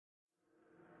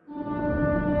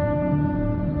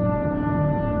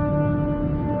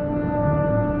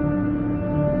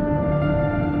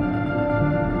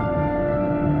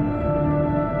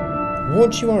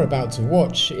What you are about to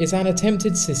watch is an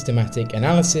attempted systematic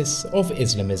analysis of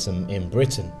Islamism in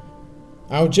Britain.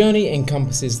 Our journey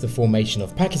encompasses the formation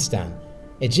of Pakistan,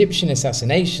 Egyptian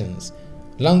assassinations,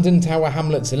 London Tower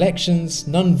Hamlets elections,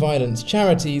 non-violent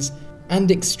charities,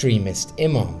 and extremist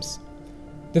imams.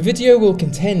 The video will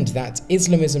contend that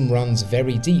Islamism runs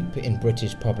very deep in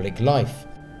British public life.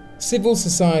 Civil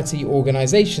society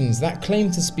organisations that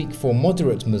claim to speak for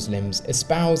moderate Muslims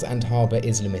espouse and harbour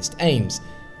Islamist aims,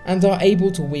 and are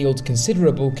able to wield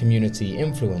considerable community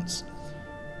influence.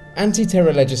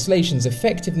 Anti-terror legislation's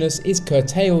effectiveness is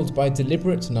curtailed by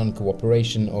deliberate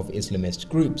non-cooperation of Islamist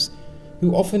groups,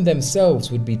 who often themselves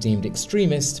would be deemed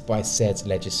extremist by said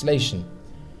legislation.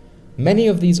 Many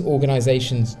of these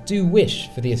organisations do wish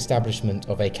for the establishment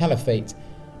of a caliphate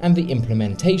and the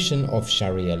implementation of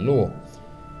Shariah law.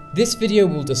 This video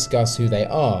will discuss who they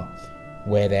are,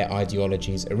 where their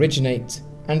ideologies originate,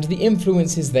 and the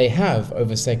influences they have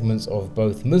over segments of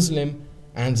both Muslim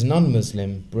and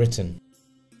non-Muslim Britain.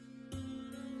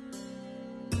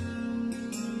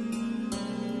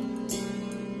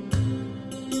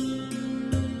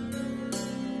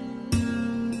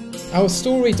 Our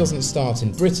story doesn't start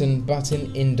in Britain but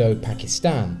in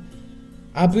Indo-Pakistan.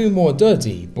 Abu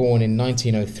Maududi, born in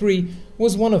 1903,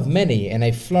 was one of many in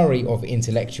a flurry of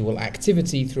intellectual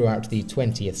activity throughout the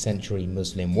 20th century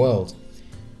Muslim world.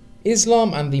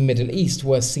 Islam and the Middle East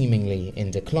were seemingly in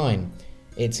decline,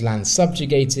 its land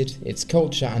subjugated, its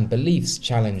culture and beliefs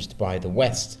challenged by the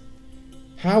West.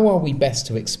 How are we best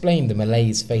to explain the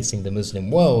malaise facing the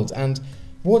Muslim world, and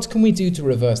what can we do to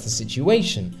reverse the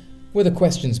situation, were the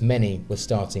questions many were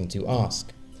starting to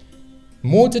ask.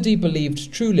 Maududi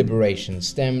believed true liberation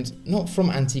stemmed not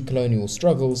from anti-colonial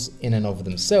struggles in and of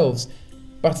themselves,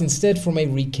 but instead from a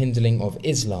rekindling of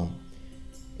Islam.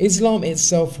 Islam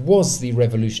itself was the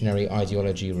revolutionary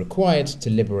ideology required to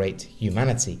liberate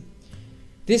humanity.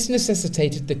 This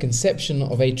necessitated the conception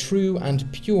of a true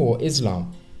and pure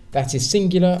Islam that is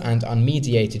singular and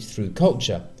unmediated through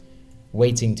culture,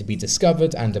 waiting to be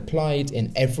discovered and applied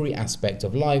in every aspect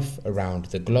of life around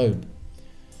the globe.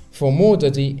 For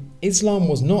Maududi, Islam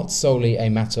was not solely a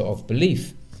matter of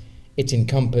belief, it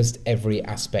encompassed every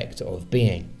aspect of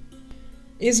being.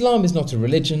 Islam is not a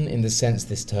religion in the sense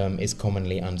this term is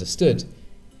commonly understood.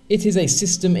 It is a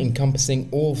system encompassing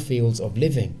all fields of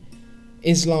living.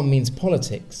 Islam means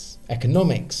politics,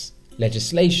 economics,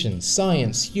 legislation,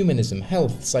 science, humanism,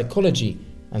 health, psychology,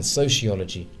 and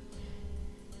sociology.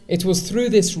 It was through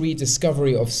this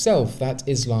rediscovery of self that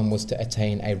Islam was to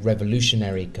attain a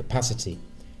revolutionary capacity.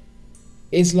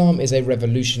 Islam is a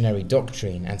revolutionary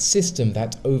doctrine and system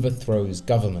that overthrows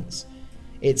governments.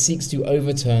 It seeks to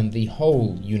overturn the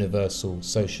whole universal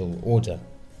social order.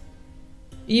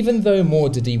 Even though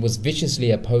Maududi was viciously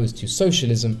opposed to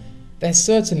socialism, there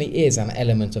certainly is an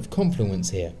element of confluence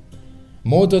here.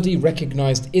 Maududi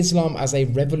recognized Islam as a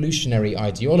revolutionary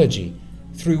ideology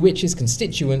through which his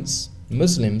constituents,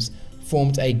 Muslims,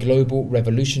 formed a global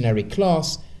revolutionary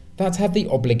class that had the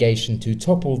obligation to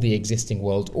topple the existing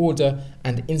world order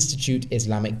and institute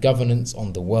Islamic governance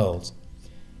on the world.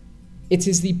 It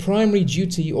is the primary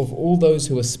duty of all those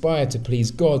who aspire to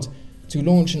please God to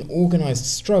launch an organized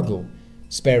struggle,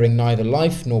 sparing neither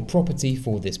life nor property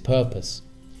for this purpose.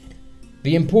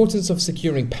 The importance of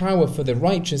securing power for the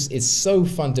righteous is so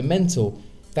fundamental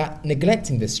that,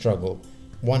 neglecting this struggle,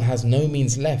 one has no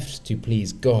means left to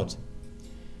please God.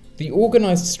 The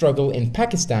organized struggle in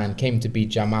Pakistan came to be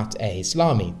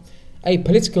Jamaat-e-Islami, a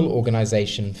political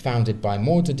organization founded by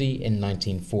Maududi in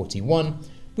 1941,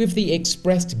 with the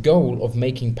expressed goal of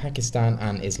making Pakistan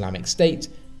an Islamic state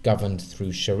governed through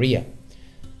Shariah.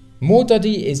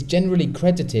 Maududi is generally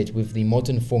credited with the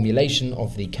modern formulation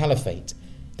of the caliphate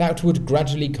that would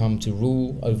gradually come to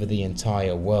rule over the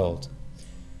entire world.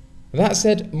 That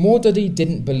said, Maududi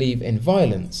didn't believe in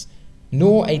violence,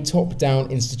 nor a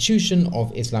top-down institution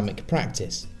of Islamic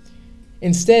practice.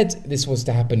 Instead, this was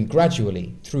to happen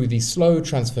gradually through the slow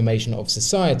transformation of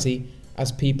society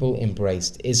as people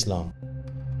embraced Islam.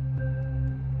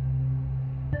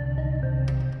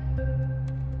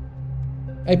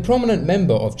 A prominent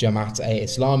member of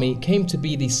Jamaat-e-Islami came to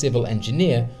be the civil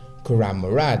engineer Quram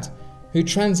Murad, who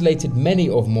translated many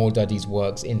of Maududi's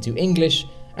works into English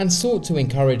and sought to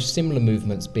encourage similar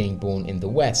movements being born in the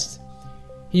West.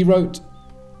 He wrote,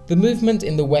 "The movement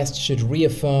in the West should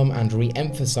reaffirm and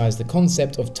re-emphasize the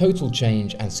concept of total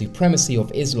change and supremacy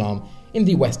of Islam in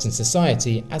the Western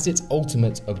society as its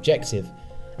ultimate objective,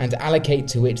 and allocate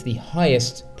to it the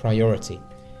highest priority.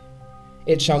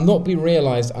 It shall not be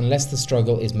realized unless the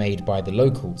struggle is made by the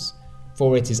locals,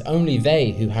 for it is only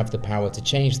they who have the power to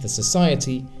change the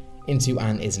society into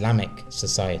an Islamic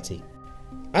society."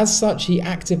 As such, he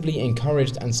actively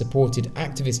encouraged and supported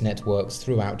activist networks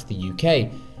throughout the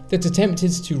UK that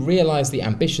attempted to realise the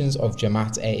ambitions of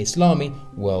Jamaat-e-Islami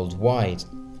worldwide.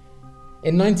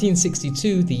 In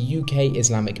 1962, the UK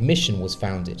Islamic Mission was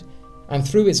founded, and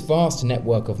through its vast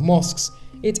network of mosques,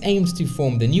 it aimed to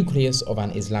form the nucleus of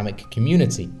an Islamic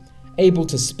community, able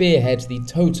to spearhead the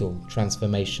total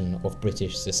transformation of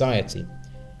British society.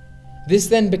 This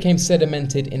then became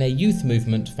sedimented in a youth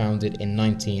movement founded in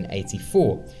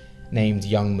 1984, named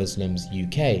Young Muslims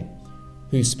UK,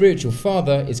 whose spiritual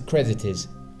father is credited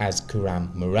as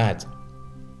Quram Murad.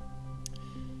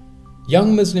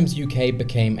 Young Muslims UK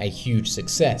became a huge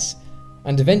success,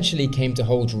 and eventually came to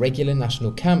hold regular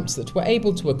national camps that were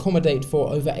able to accommodate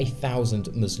for over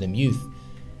 1,000 Muslim youth,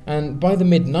 and by the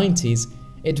mid-90s,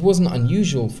 it wasn't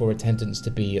unusual for attendance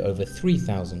to be over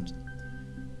 3,000.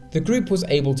 The group was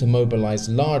able to mobilise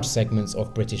large segments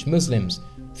of British Muslims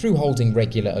through holding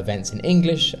regular events in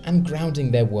English and grounding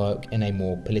their work in a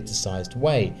more politicised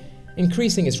way,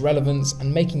 increasing its relevance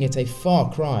and making it a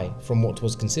far cry from what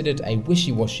was considered a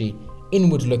wishy-washy,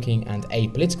 inward-looking and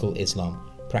apolitical Islam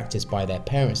practiced by their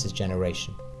parents'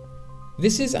 generation.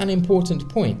 This is an important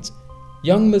point.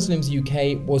 Young Muslims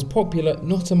UK was popular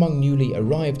not among newly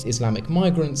arrived Islamic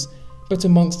migrants, but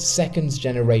amongst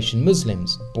second-generation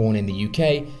Muslims born in the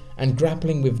UK and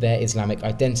grappling with their Islamic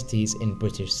identities in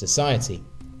British society.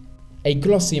 A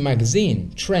glossy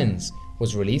magazine, Trends,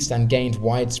 was released and gained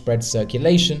widespread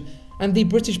circulation, and the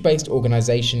British-based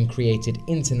organisation created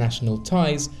international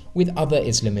ties with other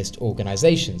Islamist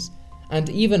organisations, and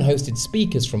even hosted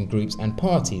speakers from groups and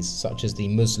parties such as the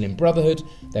Muslim Brotherhood,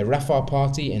 the Rafah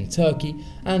Party in Turkey,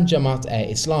 and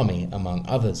Jamaat-e-Islami, among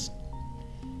others.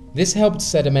 This helped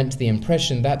sediment the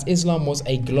impression that Islam was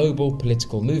a global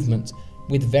political movement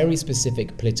with very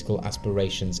specific political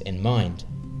aspirations in mind.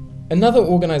 Another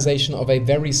organisation of a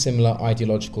very similar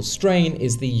ideological strain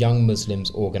is the Young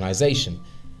Muslims organisation.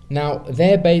 Now,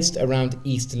 they're based around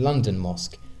East London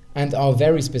Mosque and are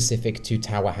very specific to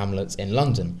Tower Hamlets in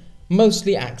London,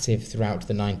 mostly active throughout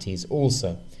the 90s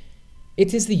also.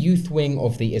 It is the youth wing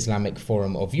of the Islamic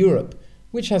Forum of Europe,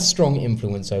 which has strong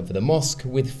influence over the mosque,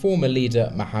 with former leader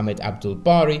Mohammed Abdul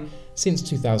Bari since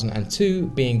 2002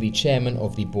 being the chairman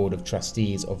of the Board of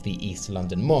Trustees of the East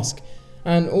London Mosque,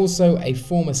 and also a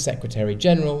former Secretary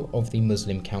General of the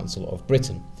Muslim Council of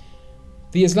Britain.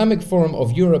 The Islamic Forum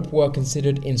of Europe were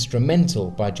considered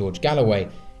instrumental by George Galloway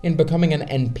in becoming an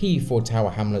MP for Tower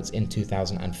Hamlets in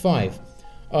 2005,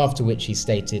 after which he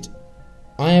stated,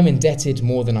 "I am indebted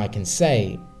more than I can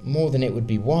say, more than it would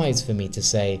be wise for me to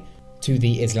say, to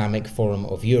the Islamic Forum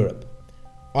of Europe.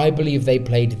 I believe they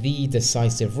played the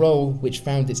decisive role which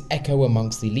found its echo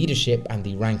amongst the leadership and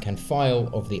the rank and file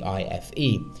of the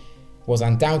IFE, was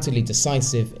undoubtedly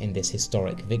decisive in this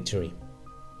historic victory."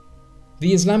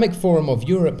 The Islamic Forum of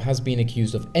Europe has been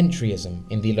accused of entryism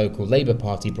in the local Labour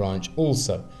Party branch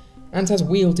also, and has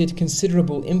wielded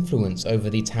considerable influence over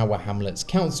the Tower Hamlets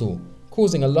Council,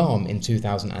 causing alarm in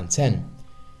 2010.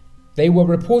 They were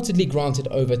reportedly granted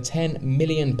over £10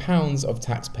 million of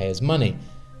taxpayers' money,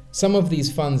 some of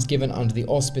these funds given under the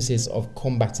auspices of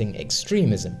combating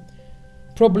extremism.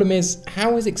 Problem is,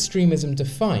 how is extremism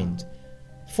defined?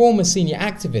 Former senior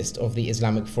activist of the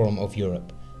Islamic Forum of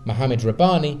Europe, Mohammed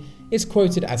Rabbani, is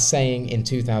quoted as saying in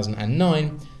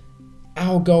 2009,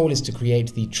 "Our goal is to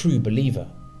create the true believer,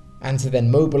 and to then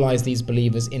mobilise these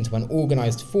believers into an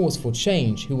organised force for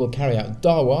change who will carry out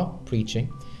dawah, preaching,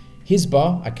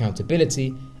 Hizbah,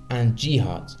 accountability, and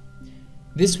Jihad.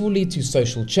 This will lead to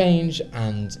social change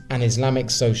and an Islamic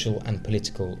social and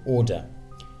political order."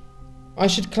 I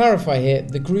should clarify here,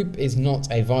 the group is not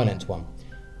a violent one.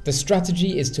 The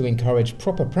strategy is to encourage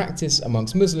proper practice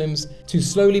amongst Muslims to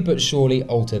slowly but surely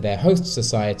alter their host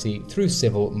society through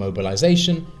civil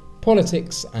mobilisation,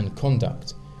 politics, and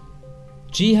conduct.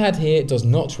 Jihad here does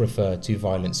not refer to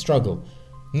violent struggle,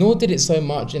 nor did it so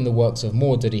much in the works of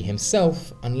Mawdudi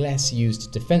himself unless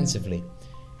used defensively.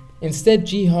 Instead,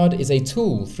 jihad is a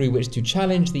tool through which to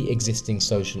challenge the existing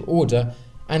social order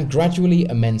and gradually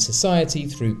amend society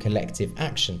through collective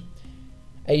action.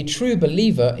 A true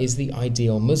believer is the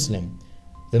ideal Muslim,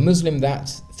 the Muslim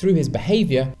that, through his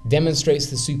behaviour, demonstrates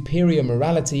the superior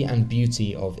morality and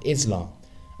beauty of Islam,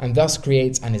 and thus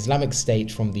creates an Islamic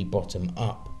state from the bottom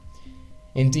up.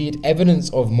 Indeed, evidence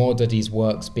of Mawdudi's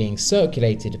works being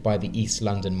circulated by the East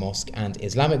London Mosque and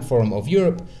Islamic Forum of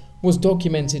Europe was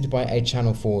documented by a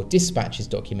Channel 4 Dispatches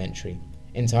documentary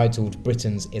entitled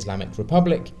Britain's Islamic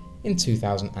Republic in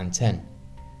 2010.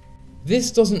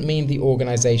 This doesn't mean the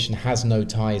organisation has no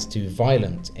ties to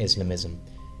violent Islamism.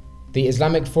 The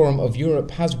Islamic Forum of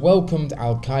Europe has welcomed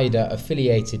Al-Qaeda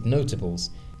affiliated notables,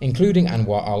 including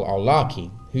Anwar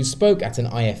al-Awlaki, who spoke at an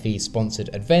IFE-sponsored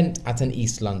event at an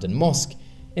East London mosque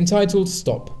entitled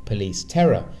Stop Police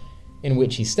Terror, in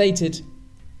which he stated,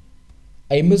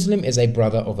 "A Muslim is a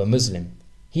brother of a Muslim.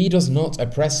 He does not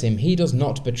oppress him, he does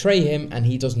not betray him, and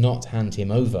he does not hand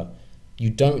him over. You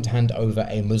don't hand over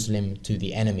a Muslim to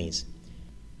the enemies."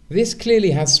 This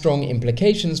clearly has strong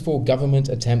implications for government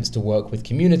attempts to work with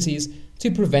communities to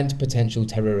prevent potential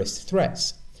terrorist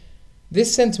threats.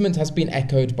 This sentiment has been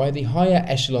echoed by the higher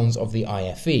echelons of the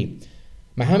IFE.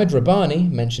 Mohammed Rabbani,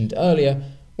 mentioned earlier,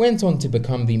 went on to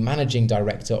become the managing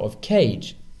director of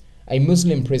CAGE, a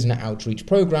Muslim prisoner outreach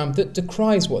program that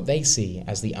decries what they see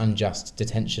as the unjust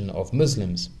detention of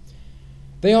Muslims.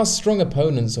 They are strong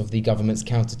opponents of the government's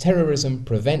counter-terrorism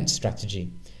prevent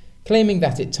strategy, claiming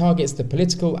that it targets the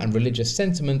political and religious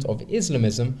sentiment of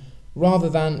Islamism rather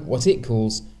than what it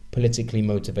calls politically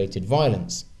motivated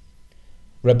violence.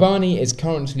 Rabbani is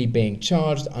currently being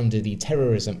charged under the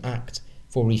Terrorism Act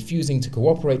for refusing to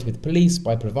cooperate with police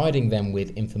by providing them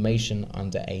with information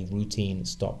under a routine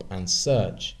stop and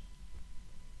search.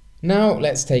 Now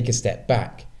let's take a step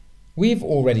back. We've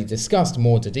already discussed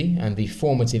Mawdudi and the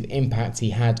formative impact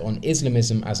he had on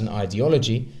Islamism as an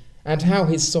ideology, and how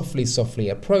his softly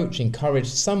approach encouraged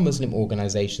some Muslim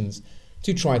organizations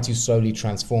to try to slowly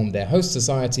transform their host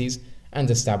societies and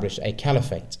establish a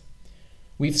caliphate.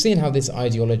 We've seen how this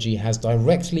ideology has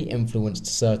directly influenced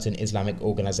certain Islamic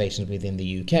organizations within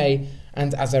the UK,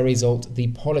 and as a result, the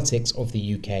politics of the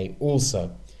UK also.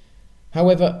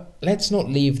 However, let's not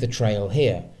leave the trail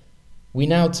here. We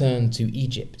now turn to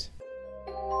Egypt.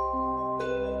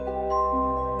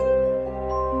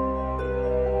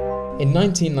 In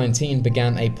 1919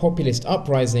 began a populist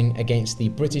uprising against the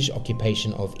British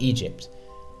occupation of Egypt.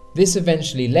 This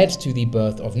eventually led to the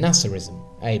birth of Nasserism,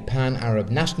 a pan-Arab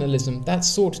nationalism that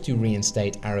sought to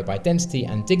reinstate Arab identity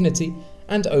and dignity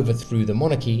and overthrew the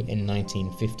monarchy in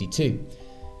 1952.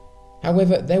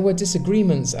 However, there were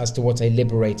disagreements as to what a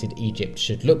liberated Egypt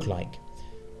should look like.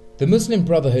 The Muslim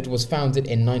Brotherhood was founded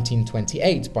in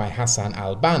 1928 by Hassan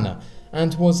al-Banna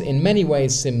and was in many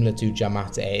ways similar to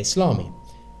Jamaat-e-Islami.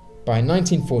 By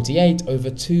 1948,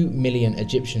 over 2 million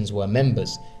Egyptians were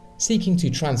members, seeking to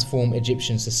transform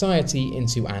Egyptian society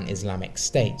into an Islamic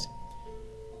state.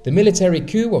 The military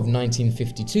coup of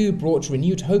 1952 brought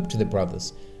renewed hope to the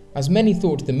brothers, as many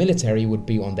thought the military would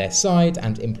be on their side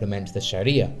and implement the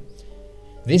Shariah.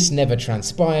 This never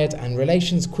transpired, and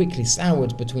relations quickly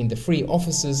soured between the free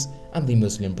officers and the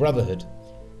Muslim Brotherhood.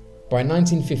 By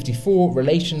 1954,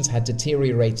 relations had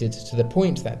deteriorated to the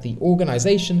point that the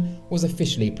organization was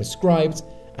officially proscribed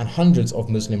and hundreds of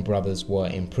Muslim brothers were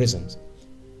imprisoned.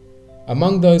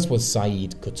 Among those was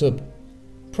Sayyid Qutb.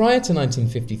 Prior to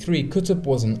 1953, Qutb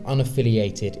was an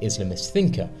unaffiliated Islamist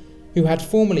thinker who had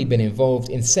formerly been involved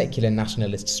in secular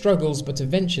nationalist struggles, but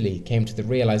eventually came to the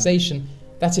realization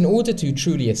that in order to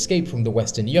truly escape from the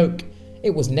Western yoke, it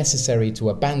was necessary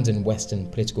to abandon Western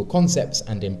political concepts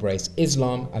and embrace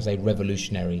Islam as a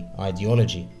revolutionary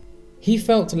ideology. He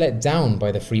felt let down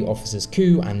by the Free Officers'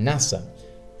 coup and Nasser,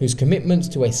 whose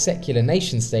commitment to a secular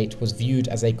nation-state was viewed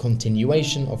as a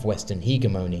continuation of Western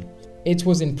hegemony. It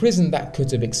was in prison that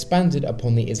Qutb expanded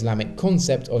upon the Islamic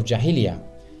concept of Jahiliyyah.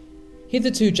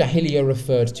 Hitherto, Jahiliyyah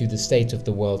referred to the state of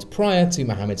the world prior to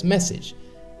Muhammad's message,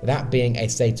 that being a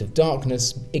state of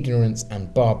darkness, ignorance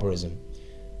and barbarism.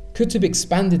 Qutb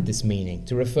expanded this meaning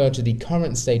to refer to the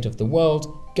current state of the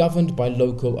world governed by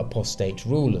local apostate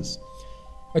rulers.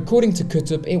 According to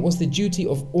Qutb, it was the duty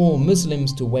of all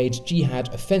Muslims to wage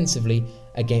jihad offensively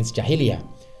against Jahiliyyah,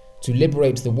 to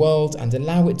liberate the world and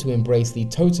allow it to embrace the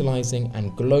totalizing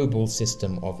and global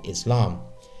system of Islam.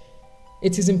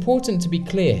 It is important to be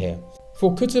clear here.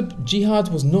 For Qutb, jihad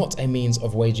was not a means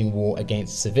of waging war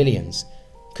against civilians.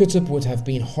 Qutb would have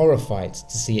been horrified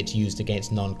to see it used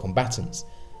against non-combatants.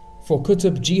 For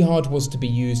Qutb, jihad was to be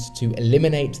used to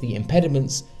eliminate the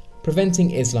impediments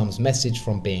preventing Islam's message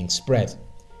from being spread.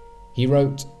 He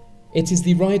wrote, "It is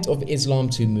the right of Islam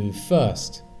to move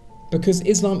first, because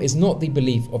Islam is not the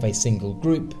belief of a single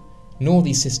group, nor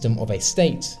the system of a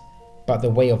state, but the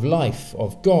way of life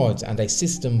of God and a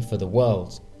system for the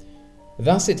world.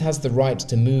 Thus it has the right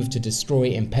to move to destroy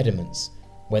impediments,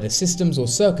 whether systems or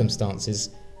circumstances,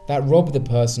 that rob the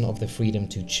person of the freedom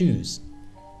to choose.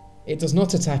 It does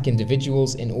not attack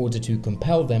individuals in order to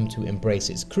compel them to embrace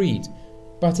its creed,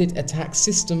 but it attacks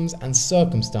systems and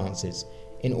circumstances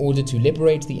in order to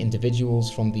liberate the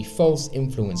individuals from the false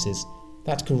influences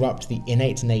that corrupt the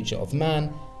innate nature of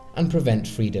man and prevent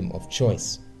freedom of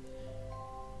choice."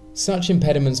 Such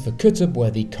impediments for Qutb were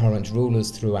the current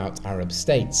rulers throughout Arab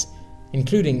states,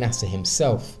 including Nasser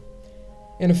himself.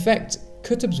 In effect,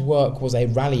 Qutb's work was a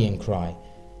rallying cry,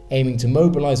 aiming to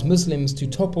mobilize Muslims to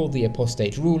topple the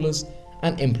apostate rulers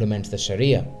and implement the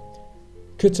Shariah.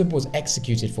 Qutb was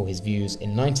executed for his views in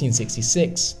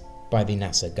 1966 by the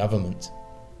Nasser government.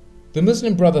 The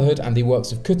Muslim Brotherhood and the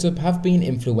works of Qutb have been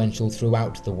influential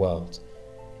throughout the world.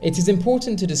 It is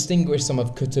important to distinguish some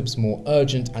of Qutb's more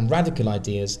urgent and radical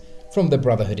ideas from the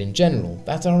Brotherhood in general,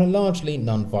 that are a largely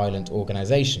non-violent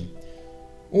organisation.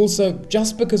 Also,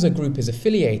 just because a group is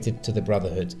affiliated to the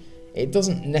Brotherhood, it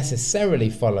doesn't necessarily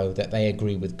follow that they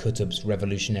agree with Qutb's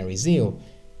revolutionary zeal,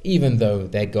 even though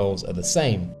their goals are the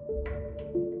same.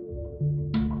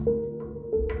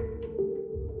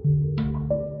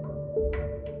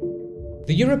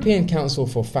 The European Council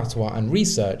for Fatwa and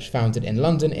Research, founded in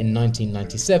London in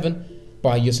 1997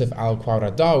 by Yusuf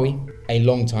al-Qaradawi, a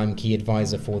long-time key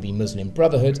advisor for the Muslim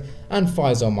Brotherhood, and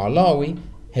Faisal Marlawi,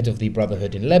 head of the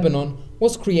Brotherhood in Lebanon,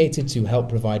 was created to help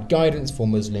provide guidance for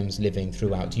Muslims living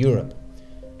throughout Europe.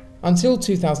 Until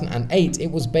 2008, it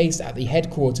was based at the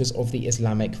headquarters of the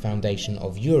Islamic Foundation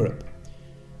of Europe,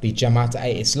 the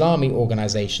Jamaat-e-Islami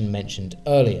organisation mentioned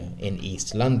earlier in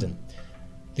East London.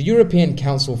 The European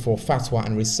Council for Fatwa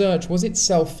and Research was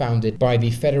itself founded by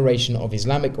the Federation of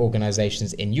Islamic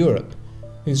Organisations in Europe,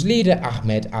 whose leader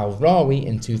Ahmed al-Rawi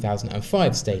in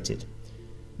 2005 stated,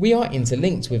 "We are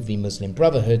interlinked with the Muslim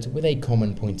Brotherhood with a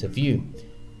common point of view.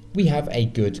 We have a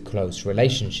good, close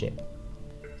relationship."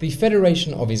 The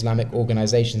Federation of Islamic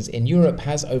Organisations in Europe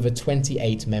has over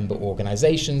 28 member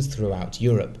organisations throughout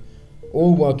Europe,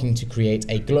 all working to create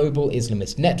a global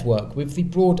Islamist network with the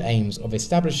broad aims of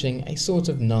establishing a sort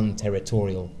of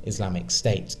non-territorial Islamic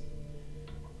state.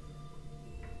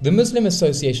 The Muslim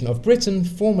Association of Britain,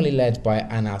 formerly led by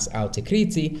Anas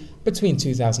al-Tikriti between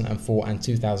 2004 and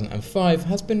 2005,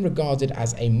 has been regarded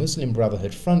as a Muslim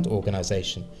Brotherhood front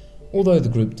organisation, although the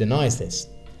group denies this.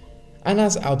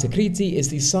 Anas al-Tikriti is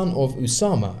the son of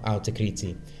Usama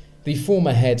al-Tikriti, the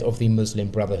former head of the Muslim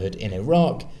Brotherhood in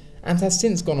Iraq, and has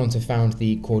since gone on to found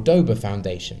the Cordoba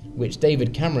Foundation, which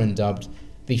David Cameron dubbed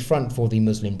the Front for the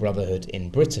Muslim Brotherhood in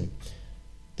Britain.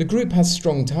 The group has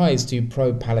strong ties to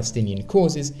pro-Palestinian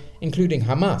causes, including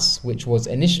Hamas, which was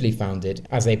initially founded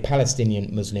as a Palestinian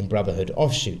Muslim Brotherhood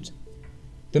offshoot.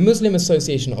 The Muslim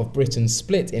Association of Britain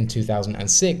split in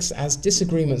 2006 as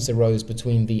disagreements arose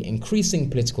between the increasing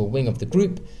political wing of the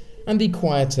group and the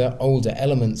quieter, older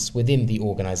elements within the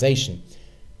organisation.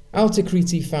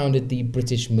 Al-Tikriti founded the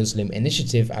British Muslim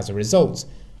Initiative as a result,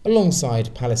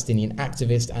 alongside Palestinian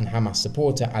activist and Hamas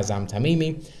supporter Azam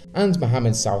Tamimi and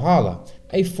Mohammed Sawhala,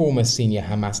 a former senior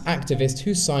Hamas activist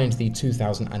who signed the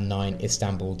 2009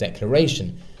 Istanbul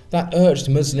Declaration that urged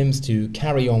Muslims to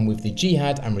carry on with the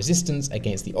jihad and resistance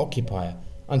against the occupier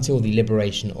until the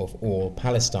liberation of all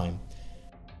Palestine.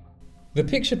 The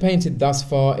picture painted thus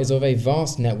far is of a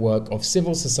vast network of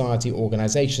civil society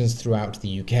organisations throughout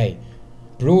the UK,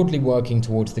 broadly working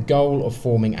towards the goal of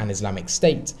forming an Islamic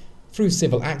state through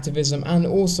civil activism and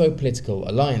also political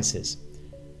alliances.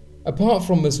 Apart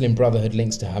from Muslim Brotherhood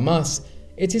links to Hamas,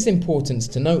 it is important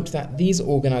to note that these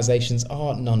organisations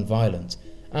are non-violent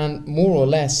and more or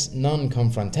less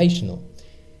non-confrontational.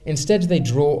 Instead, they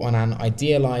draw on an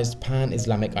idealised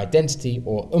pan-Islamic identity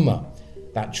or ummah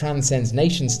that transcends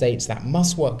nation-states that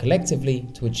must work collectively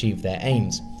to achieve their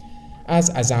aims, as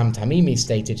Azam Tamimi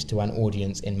stated to an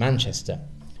audience in Manchester.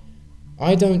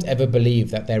 "I don't ever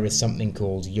believe that there is something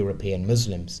called European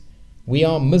Muslims. We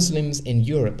are Muslims in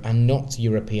Europe and not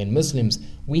European Muslims.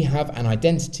 We have an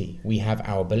identity, we have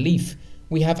our belief,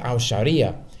 we have our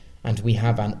Shariah, and we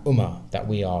have an ummah that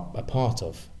we are a part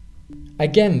of."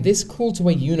 Again, this call to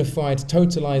a unified,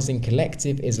 totalising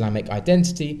collective Islamic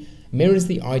identity mirrors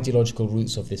the ideological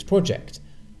roots of this project.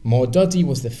 Mordadi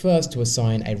was the first to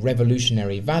assign a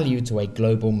revolutionary value to a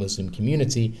global Muslim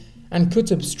community, and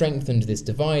Qutb strengthened this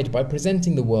divide by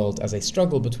presenting the world as a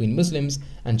struggle between Muslims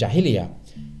and Jahiliyyah.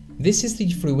 This is the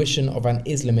fruition of an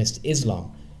Islamist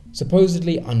Islam,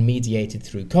 supposedly unmediated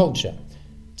through culture,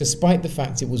 despite the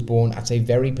fact it was born at a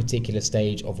very particular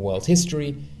stage of world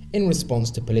history in response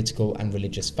to political and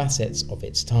religious facets of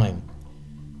its time.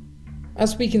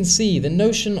 As we can see, the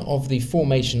notion of the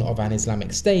formation of an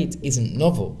Islamic state isn't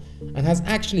novel, and has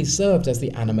actually served as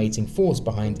the animating force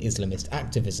behind Islamist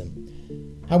activism.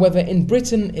 However, in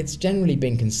Britain, it's generally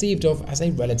been conceived of as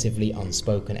a relatively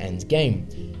unspoken end game,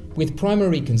 with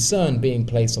primary concern being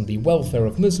placed on the welfare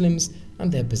of Muslims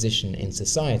and their position in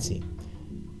society.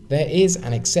 There is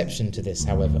an exception to this,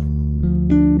 however.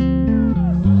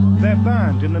 They're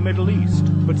banned in the Middle East,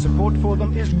 but support for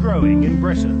them is growing in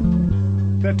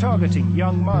Britain. They're targeting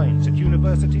young minds at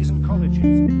universities and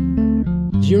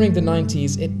colleges. During the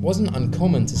 90s, it wasn't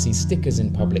uncommon to see stickers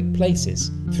in public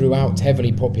places throughout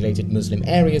heavily populated Muslim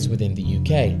areas within the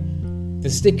UK. The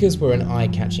stickers were an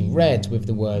eye-catching red with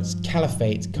the words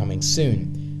 "Caliphate coming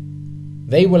soon."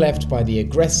 They were left by the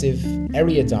aggressive,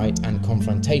 erudite and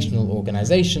confrontational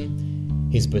organisation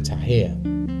Hizb ut-tahrir.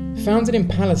 Founded in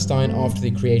Palestine after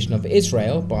the creation of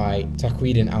Israel by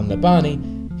Taqiyuddin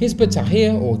al-Nabhani, Hizb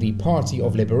ut-tahrir, or the Party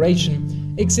of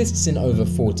Liberation, exists in over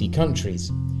 40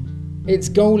 countries. Its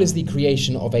goal is the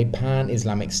creation of a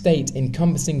pan-Islamic state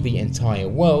encompassing the entire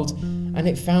world, and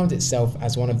it found itself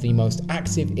as one of the most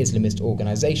active Islamist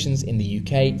organisations in the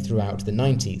UK throughout the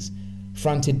 90s,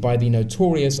 fronted by the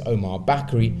notorious Omar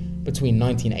Bakri between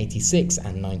 1986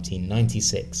 and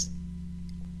 1996.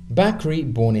 Bakri,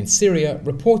 born in Syria,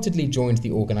 reportedly joined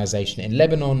the organisation in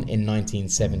Lebanon in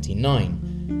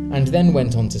 1979, and then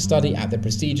went on to study at the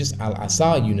prestigious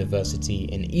Al-Azhar University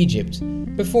in Egypt,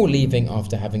 before leaving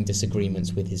after having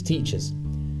disagreements with his teachers.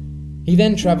 He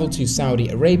then travelled to Saudi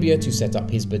Arabia to set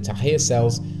up Hizb ut-tahrir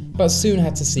cells, but soon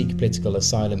had to seek political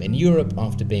asylum in Europe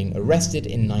after being arrested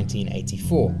in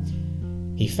 1984.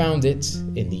 He found it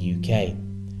in the UK.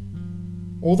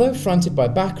 Although fronted by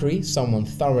Bakri, someone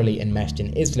thoroughly enmeshed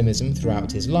in Islamism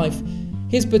throughout his life,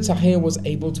 Hizb ut-tahrir was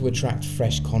able to attract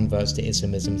fresh converts to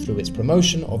Islamism through its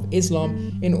promotion of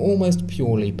Islam in almost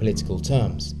purely political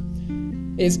terms.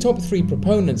 Its top three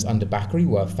proponents under Bakri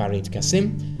were Farid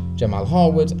Qasim, Jamal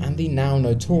Harwood and the now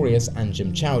notorious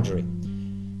Anjem Choudary.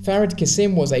 Farid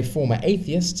Qasim was a former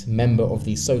atheist, member of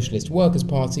the Socialist Workers'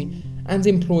 Party and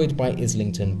employed by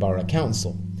Islington Borough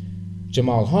Council.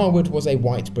 Jamal Harwood was a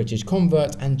white British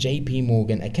convert and JP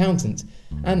Morgan accountant,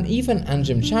 and even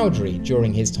Anjem Choudary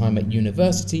during his time at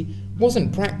university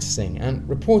wasn't practicing and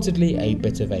reportedly a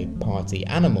bit of a party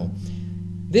animal.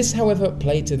 This, however,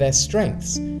 played to their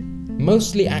strengths.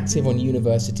 Mostly active on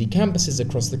university campuses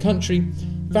across the country,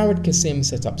 Farid Qasim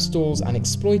set up stalls and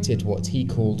exploited what he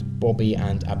called Bobby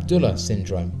and Abdullah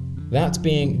syndrome. That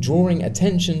being drawing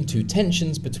attention to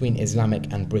tensions between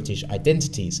Islamic and British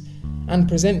identities, and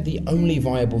present the only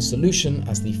viable solution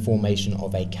as the formation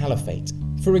of a caliphate.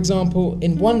 For example,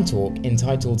 in one talk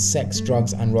entitled Sex,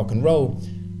 Drugs and Rock and Roll,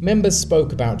 members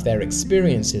spoke about their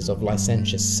experiences of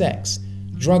licentious sex,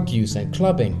 drug use and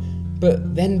clubbing,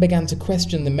 but then began to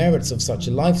question the merits of such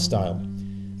a lifestyle.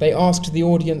 They asked the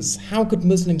audience, how could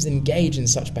Muslims engage in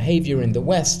such behaviour in the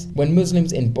West when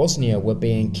Muslims in Bosnia were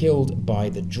being killed by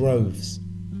the droves?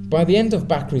 By the end of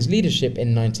Bakri's leadership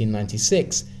in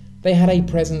 1996, they had a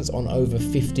presence on over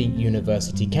 50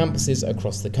 university campuses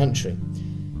across the country.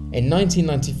 In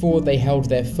 1994, they held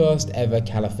their first ever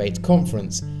Caliphate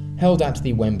conference, held at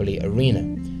the Wembley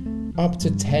Arena. Up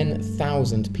to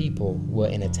 10,000 people were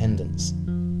in attendance.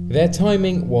 Their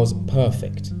timing was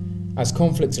perfect, as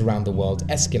conflicts around the world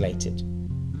escalated.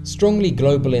 Strongly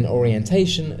global in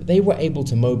orientation, they were able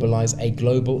to mobilize a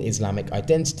global Islamic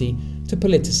identity to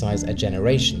politicize a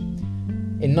generation.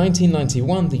 In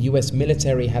 1991, the US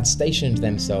military had stationed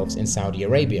themselves in Saudi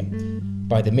Arabia.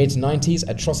 By the mid-90s,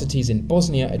 atrocities in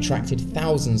Bosnia attracted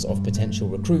thousands of potential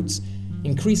recruits,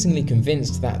 increasingly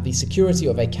convinced that the security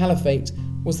of a caliphate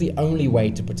was the only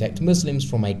way to protect Muslims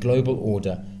from a global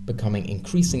order becoming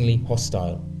increasingly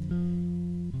hostile.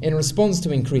 In response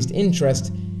to increased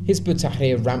interest, Hizb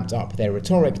ut-tahrir ramped up their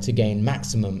rhetoric to gain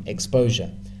maximum exposure.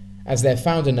 As their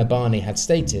founder Nabhani had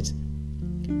stated,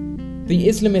 "The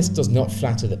Islamist does not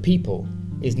flatter the people,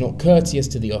 is not courteous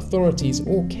to the authorities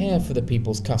or care for the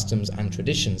people's customs and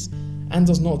traditions, and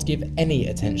does not give any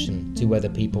attention to whether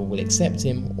people will accept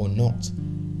him or not.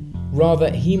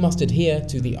 Rather, he must adhere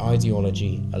to the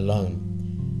ideology alone."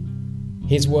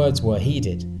 His words were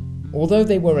heeded. Although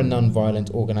they were a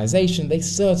non-violent organisation, they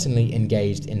certainly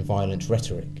engaged in violent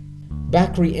rhetoric.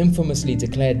 Bakri infamously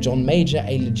declared John Major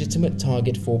a legitimate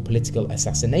target for political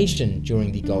assassination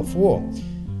during the Gulf War.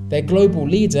 Their global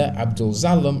leader, Abdul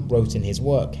Zallam, wrote in his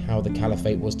work How the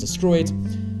Caliphate Was Destroyed,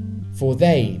 "For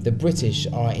they, the British,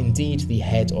 are indeed the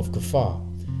head of kuffar,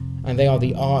 and they are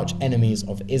the arch enemies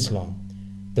of Islam.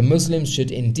 The Muslims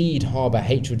should indeed harbour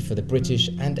hatred for the British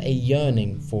and a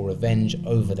yearning for revenge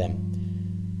over them."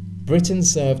 Britain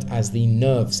served as the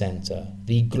nerve centre,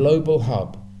 the global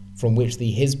hub from which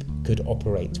the Hizb could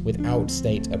operate without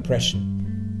state oppression.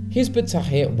 Hizb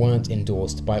ut-tahrir weren't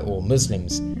endorsed by all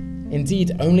Muslims.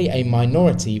 Indeed, only a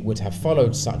minority would have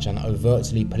followed such an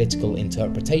overtly political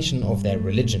interpretation of their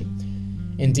religion.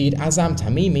 Indeed, Azam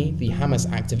Tamimi, the Hamas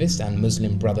activist and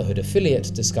Muslim Brotherhood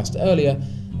affiliate discussed earlier,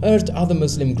 urged other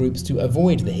Muslim groups to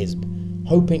avoid the Hizb,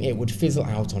 hoping it would fizzle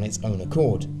out on its own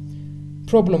accord.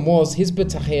 Problem was, Hizb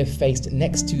ut-tahrir faced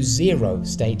next to zero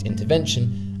state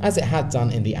intervention, as it had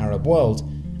done in the Arab world,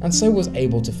 and so was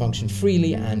able to function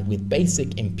freely and with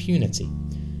basic impunity.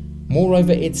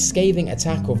 Moreover, its scathing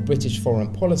attack of British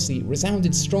foreign policy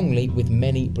resounded strongly with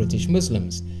many British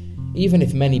Muslims, even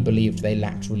if many believed they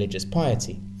lacked religious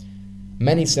piety.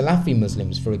 Many Salafi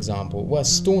Muslims, for example, were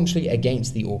staunchly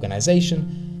against the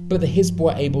organisation, but the Hizb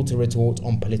were able to retort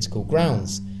on political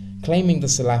grounds, claiming the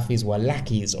Salafis were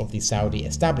lackeys of the Saudi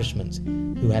establishment,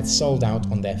 who had sold out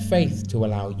on their faith to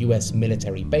allow US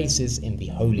military bases in the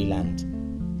Holy Land.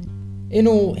 In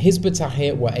all, Hizb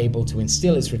ut-tahrir were able to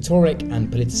instill its rhetoric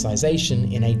and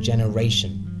politicisation in a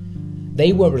generation.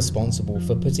 They were responsible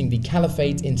for putting the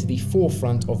caliphate into the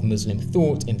forefront of Muslim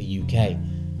thought in the UK,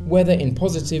 whether in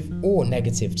positive or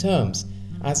negative terms,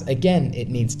 as again it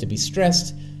needs to be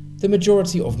stressed, the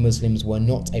majority of Muslims were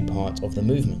not a part of the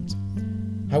movement.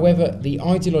 However, the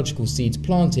ideological seeds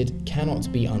planted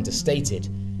cannot be understated,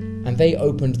 and they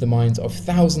opened the minds of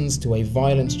thousands to a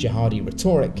violent jihadi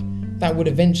rhetoric that would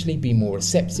eventually be more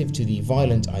receptive to the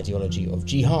violent ideology of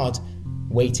jihad,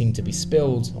 waiting to be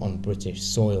spilled on British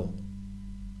soil.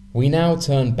 We now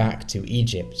turn back to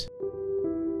Egypt.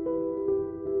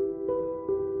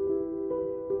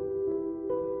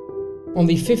 On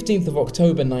the 15th of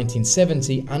October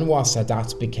 1970, Anwar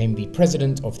Sadat became the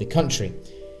president of the country.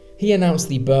 He announced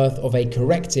the birth of a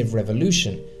corrective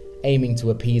revolution, aiming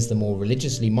to appease the more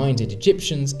religiously minded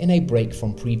Egyptians in a break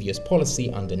from previous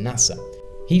policy under Nasser.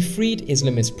 He freed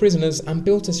Islamist prisoners and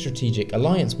built a strategic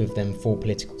alliance with them for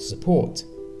political support.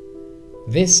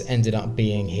 This ended up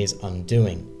being his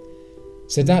undoing.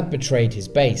 Sadat betrayed his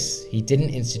base, he didn't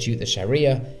institute the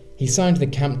Shariah, he signed the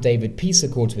Camp David peace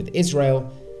accords with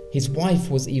Israel, his wife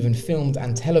was even filmed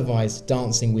and televised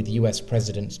dancing with US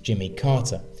President Jimmy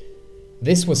Carter.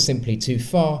 This was simply too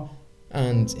far,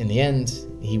 and in the end,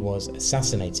 he was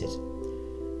assassinated.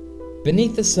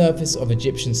 Beneath the surface of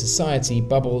Egyptian society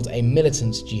bubbled a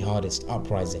militant jihadist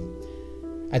uprising.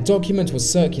 A document was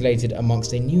circulated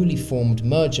amongst a newly formed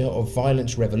merger of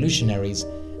violent revolutionaries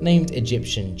named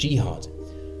Egyptian Jihad.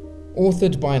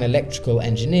 Authored by an electrical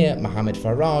engineer, Mohammed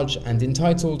Faraj, and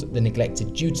entitled The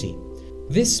Neglected Duty.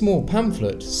 This small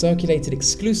pamphlet, circulated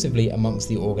exclusively amongst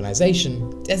the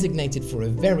organisation, designated for a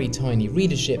very tiny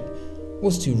readership,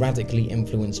 was to radically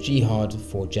influence jihad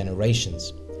for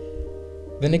generations.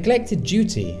 The Neglected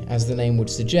Duty, as the name would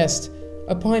suggest,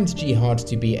 opined jihad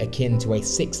to be akin to a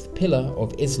sixth pillar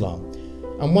of Islam,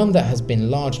 and one that has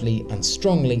been largely and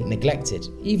strongly neglected,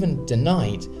 even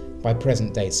denied, by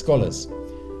present-day scholars.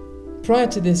 Prior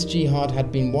to this, jihad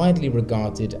had been widely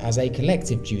regarded as a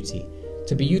collective duty,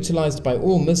 to be utilised by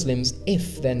all Muslims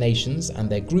if their nations and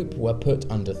their group were put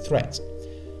under threat.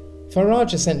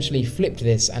 Faraj essentially flipped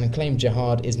this and claimed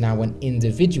jihad is now an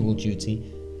individual duty,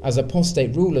 as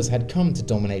apostate rulers had come to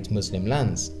dominate Muslim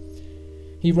lands.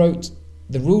 He wrote,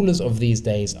 "The rulers of these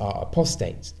days are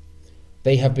apostates.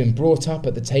 They have been brought up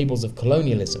at the tables of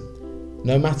colonialism,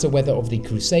 no matter whether of the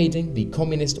crusading, the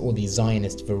communist or the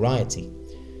Zionist variety.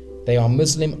 They are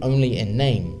Muslim only in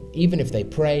name, even if they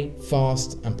pray,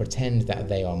 fast and pretend that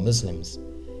they are Muslims."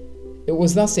 It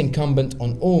was thus incumbent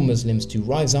on all Muslims to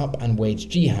rise up and wage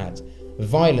jihad,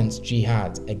 violent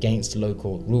jihad against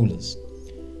local rulers.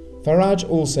 Faraj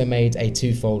also made a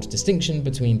twofold distinction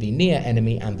between the near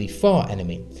enemy and the far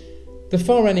enemy. The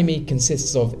far enemy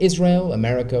consists of Israel,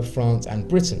 America, France and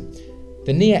Britain.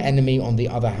 The near enemy, on the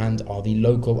other hand, are the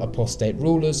local apostate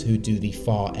rulers who do the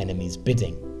far enemy's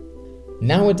bidding.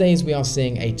 Nowadays we are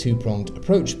seeing a two-pronged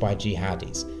approach by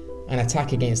jihadis, an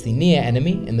attack against the near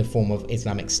enemy in the form of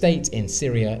Islamic State in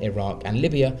Syria, Iraq and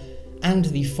Libya, and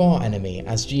the far enemy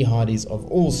as jihadis of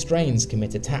all strains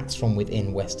commit attacks from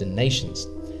within Western nations.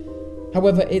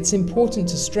 However, it's important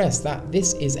to stress that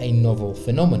this is a novel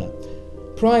phenomenon.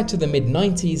 Prior to the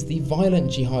mid-90s, the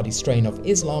violent jihadi strain of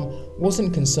Islam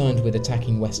wasn't concerned with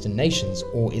attacking Western nations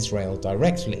or Israel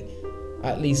directly,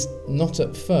 at least not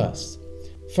at first.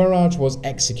 Faraj was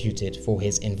executed for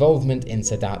his involvement in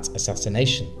Sadat's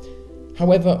assassination.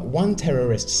 However, one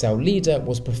terrorist cell leader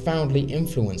was profoundly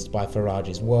influenced by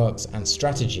Faraj's works and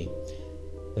strategy.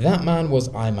 That man was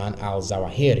Ayman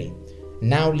al-Zawahiri,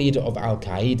 now leader of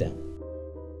Al-Qaeda.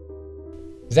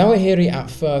 Zawahiri at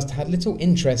first had little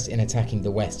interest in attacking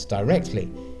the West directly.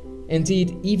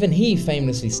 Indeed, even he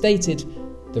famously stated,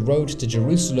 "The road to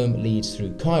Jerusalem leads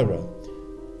through Cairo."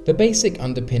 The basic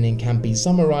underpinning can be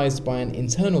summarized by an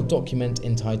internal document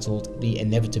entitled The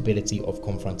Inevitability of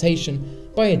Confrontation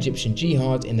by Egyptian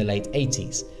Jihad in the late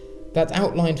 80s, that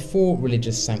outlined 4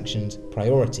 religious sanctioned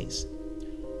priorities.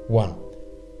 1.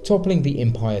 Toppling the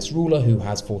impious ruler who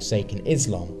has forsaken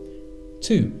Islam.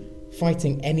 2.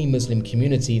 Fighting any Muslim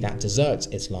community that deserts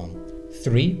Islam.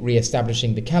 3.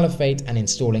 Re-establishing the caliphate and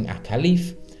installing a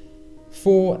caliph.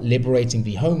 4. Liberating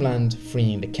the homeland,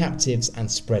 freeing the captives and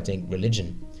spreading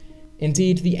religion.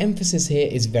 Indeed, the emphasis here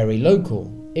is very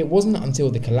local. It wasn't until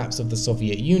the collapse of the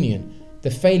Soviet Union, the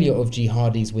failure of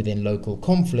jihadis within local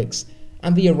conflicts,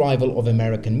 and the arrival of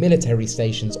American military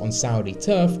stations on Saudi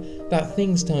turf that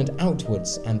things turned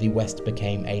outwards and the West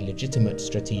became a legitimate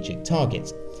strategic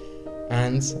target.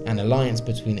 And an alliance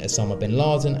between Osama bin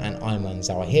Laden and Ayman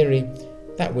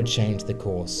Zawahiri that would change the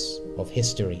course of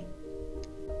history.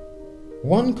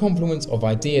 One confluence of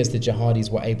ideas the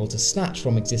jihadis were able to snatch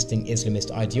from existing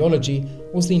Islamist ideology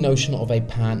was the notion of a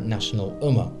pan-national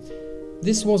ummah.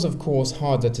 This was of course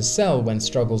harder to sell when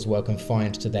struggles were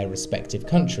confined to their respective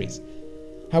countries.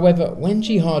 However, when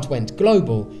jihad went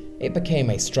global, it became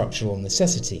a structural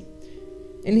necessity.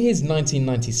 In his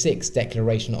 1996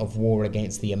 declaration of war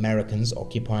against the Americans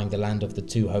occupying the land of the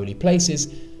two holy places,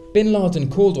 bin Laden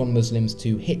called on Muslims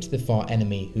to hit the far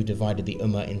enemy who divided the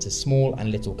Ummah into small and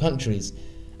little countries,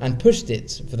 and pushed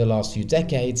it, for the last few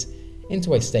decades,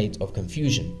 into a state of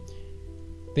confusion.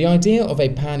 The idea of a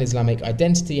pan-Islamic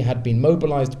identity had been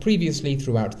mobilized previously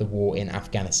throughout the war in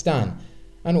Afghanistan,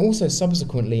 and also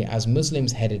subsequently as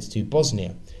Muslims headed to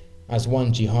Bosnia, as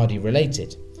one jihadi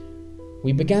related.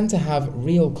 We began to have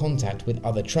real contact with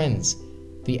other trends.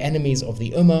 The enemies of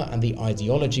the Ummah and the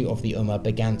ideology of the Ummah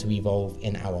began to evolve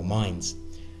in our minds.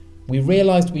 We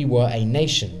realized we were a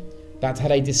nation that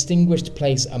had a distinguished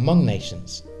place among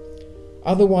nations.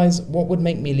 Otherwise, what would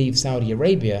make me leave Saudi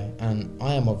Arabia, and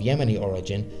I am of Yemeni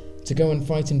origin, to go and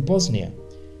fight in Bosnia?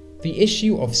 The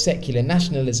issue of secular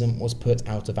nationalism was put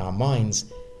out of our minds,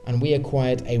 and we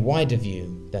acquired a wider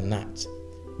view than that,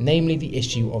 namely the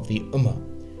issue of the Ummah.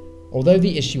 Although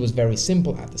the issue was very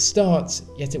simple at the start,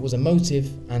 yet it was a motive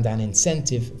and an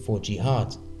incentive for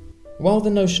jihad. While the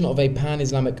notion of a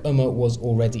pan-Islamic Ummah was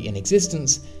already in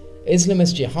existence,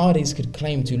 Islamist jihadis could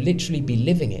claim to literally be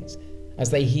living it, as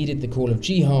they heeded the call of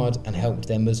jihad and helped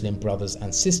their Muslim brothers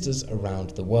and sisters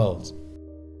around the world.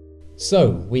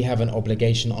 So, we have an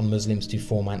obligation on Muslims to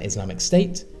form an Islamic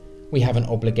state. We have an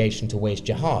obligation to wage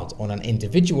jihad on an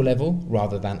individual level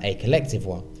rather than a collective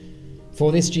one.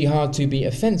 For this jihad to be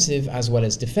offensive as well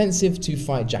as defensive to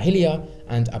fight Jahiliyyah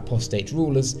and apostate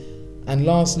rulers, and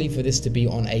lastly for this to be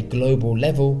on a global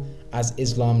level as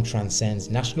Islam transcends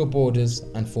national borders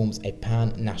and forms a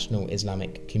pan-national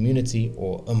Islamic community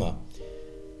or Ummah.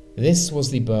 This was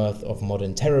the birth of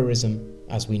modern terrorism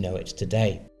as we know it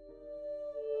today.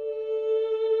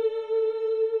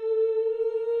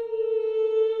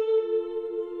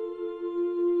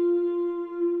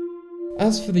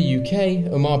 As for the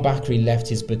UK, Omar Bakri left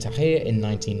his ut-tahrir in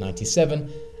 1997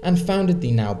 and founded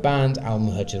the now banned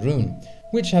Al-Muhajirun,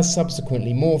 which has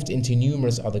subsequently morphed into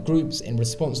numerous other groups in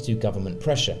response to government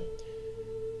pressure.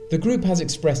 The group has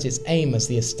expressed its aim as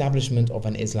the establishment of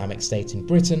an Islamic state in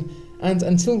Britain, and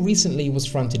until recently was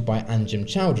fronted by Anjem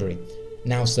Choudhury,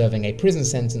 now serving a prison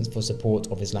sentence for support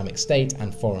of Islamic State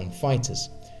and foreign fighters.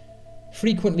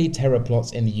 Frequently, terror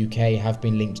plots in the UK have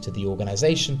been linked to the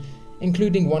organisation,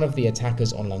 including one of the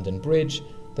attackers on London Bridge,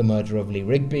 the murder of Lee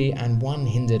Rigby, and one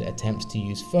hindered attempt to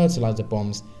use fertiliser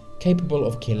bombs capable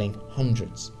of killing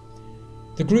hundreds.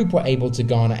 The group were able to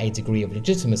garner a degree of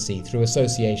legitimacy through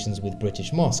associations with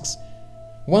British mosques.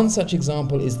 One such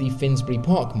example is the Finsbury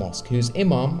Park Mosque, whose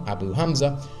Imam, Abu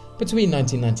Hamza, between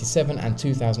 1997 and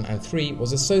 2003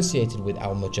 was associated with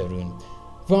Al-Muhajirun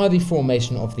via the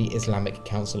formation of the Islamic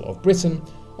Council of Britain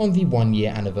on the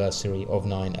one-year anniversary of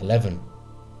 9/11.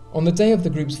 On the day of the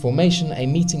group's formation, a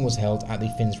meeting was held at the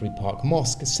Finsbury Park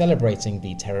Mosque celebrating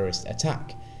the terrorist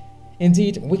attack.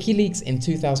 Indeed, WikiLeaks in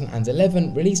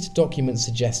 2011 released documents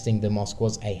suggesting the mosque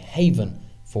was a haven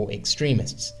for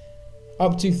extremists.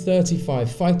 Up to 35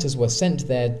 fighters were sent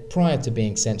there prior to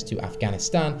being sent to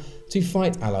Afghanistan to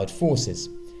fight Allied forces.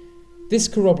 This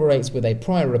corroborates with a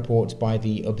prior report by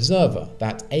The Observer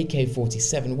that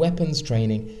AK-47 weapons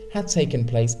training had taken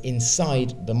place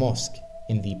inside the mosque,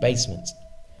 in the basement.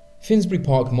 Finsbury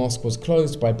Park Mosque was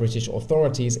closed by British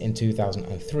authorities in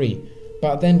 2003,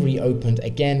 but then reopened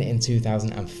again in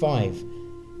 2005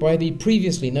 by the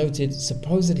previously noted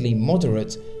supposedly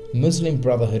moderate Muslim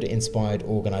Brotherhood-inspired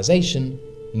organisation,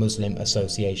 Muslim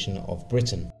Association of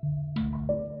Britain.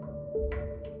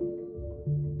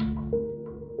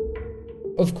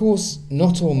 Of course,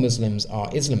 not all Muslims are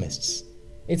Islamists.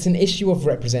 It's an issue of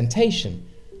representation.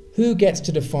 Who gets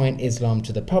to define Islam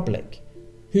to the public?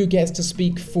 Who gets to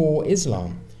speak for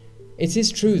Islam? It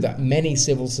is true that many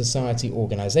civil society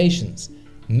organisations,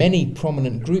 many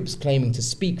prominent groups claiming to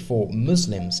speak for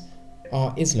Muslims,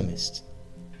 are Islamist.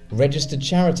 Registered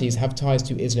charities have ties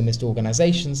to Islamist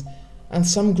organisations, and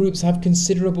some groups have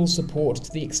considerable support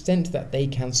to the extent that they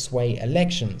can sway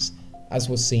elections, as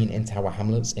was seen in Tower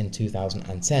Hamlets in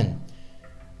 2010.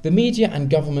 The media and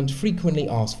government frequently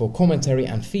ask for commentary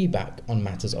and feedback on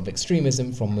matters of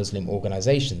extremism from Muslim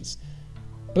organisations.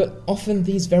 But often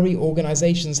these very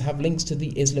organisations have links to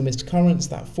the Islamist currents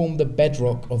that form the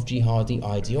bedrock of jihadi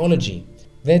ideology.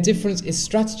 Their difference is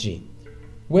strategy.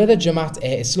 Where the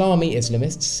Jamaat-e-Islami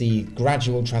Islamists see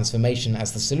gradual transformation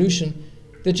as the solution,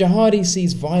 the jihadi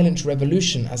sees violent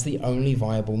revolution as the only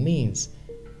viable means.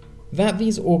 That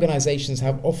these organisations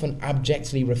have often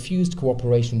abjectly refused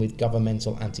cooperation with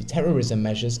governmental anti-terrorism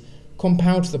measures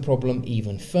compounds the problem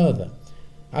even further,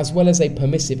 as well as a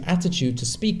permissive attitude to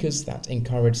speakers that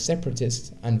encourage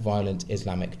separatist and violent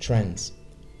Islamic trends.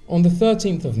 On the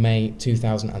 13th of May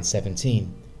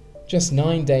 2017, just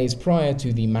 9 days prior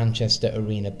to the Manchester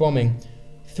Arena bombing,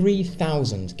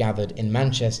 3,000 gathered in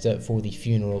Manchester for the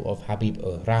funeral of Habib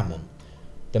ur-Rahman.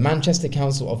 The Manchester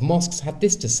Council of Mosques had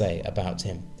this to say about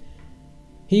him.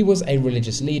 He was a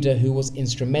religious leader who was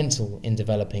instrumental in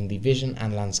developing the vision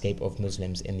and landscape of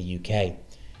Muslims in the UK.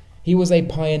 He was a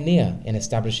pioneer in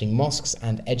establishing mosques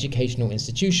and educational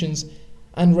institutions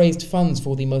and raised funds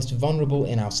for the most vulnerable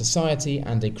in our society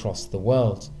and across the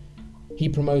world. He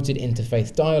promoted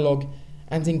interfaith dialogue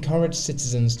and encouraged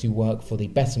citizens to work for the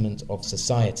betterment of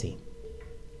society.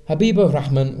 Habib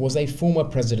ur-Rahman was a former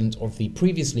president of the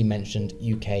previously mentioned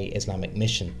UK Islamic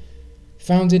Mission,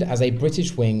 founded as a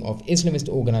British wing of Islamist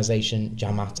organisation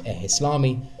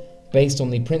Jamaat-e-Islami based on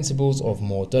the principles of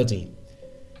Maududi.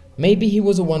 Maybe he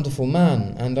was a wonderful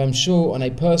man, and I'm sure on a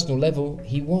personal level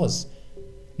he was.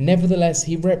 Nevertheless,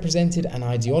 he represented an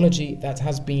ideology that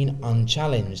has been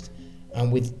unchallenged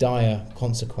and with dire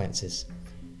consequences.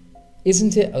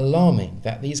 Isn't it alarming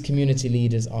that these community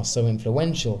leaders are so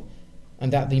influential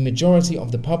and that the majority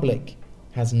of the public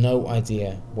has no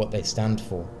idea what they stand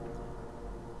for?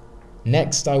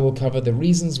 Next, I will cover the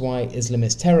reasons why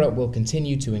Islamist terror will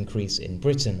continue to increase in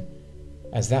Britain,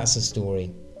 as that's a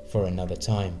story for another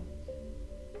time.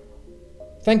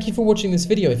 Thank you for watching this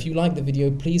video. If you liked the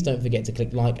video, please don't forget to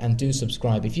click like and do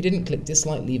subscribe. If you didn't, click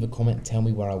dislike, leave a comment, tell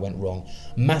me where I went wrong.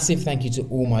 Massive thank you to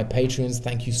all my patrons.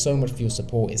 Thank you so much for your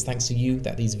support. It's thanks to you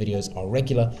that these videos are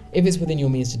regular. If it's within your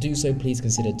means to do so, please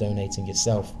consider donating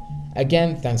yourself.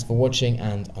 Again, thanks for watching,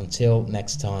 and until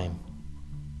next time.